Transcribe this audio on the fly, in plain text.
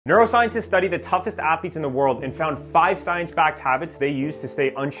Neuroscientists studied the toughest athletes in the world and found 5 science-backed habits they use to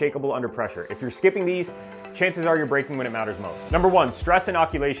stay unshakable under pressure. If you're skipping these, chances are you're breaking when it matters most. Number 1, stress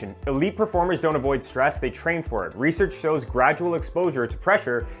inoculation. Elite performers don't avoid stress, they train for it. Research shows gradual exposure to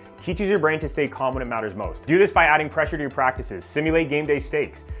pressure teaches your brain to stay calm when it matters most. Do this by adding pressure to your practices. Simulate game day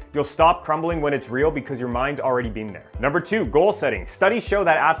stakes. You'll stop crumbling when it's real because your mind's already been there. Number 2, goal setting. Studies show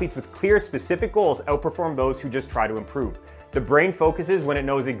that athletes with clear, specific goals outperform those who just try to improve. The brain focuses when it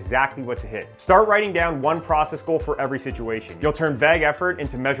knows exactly what to hit. Start writing down one process goal for every situation. You'll turn vague effort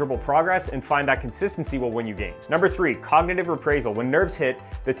into measurable progress and find that consistency will win you games. Number 3, cognitive reappraisal. When nerves hit,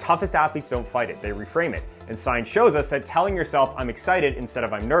 the toughest athletes don't fight it, they reframe it. And science shows us that telling yourself I'm excited instead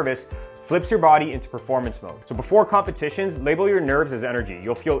of I'm nervous flips your body into performance mode. So before competitions, label your nerves as energy.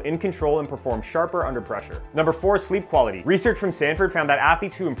 You'll feel in control and perform sharper under pressure. Number 4, sleep quality. Research from Stanford found that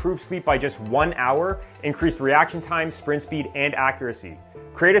athletes who improved sleep by just 1 hour increased reaction time, sprint speed, and accuracy.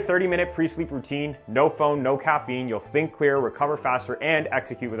 Create a 30-minute pre-sleep routine, no phone, no caffeine. You'll think clear, recover faster, and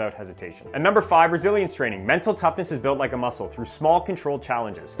execute without hesitation. And number 5, resilience training. Mental toughness is built like a muscle through small, controlled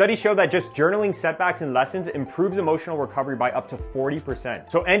challenges. Studies show that just journaling setbacks and lessons improves emotional recovery by up to 40%.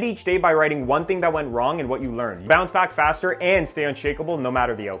 So end each day by writing one thing that went wrong and what you learned. Bounce back faster and stay unshakable no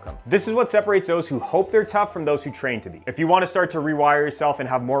matter the outcome. This is what separates those who hope they're tough from those who train to be. If you want to start to rewire yourself and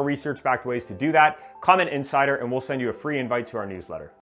have more research-backed ways to do that, comment Insider and we'll send you a free invite to our newsletter.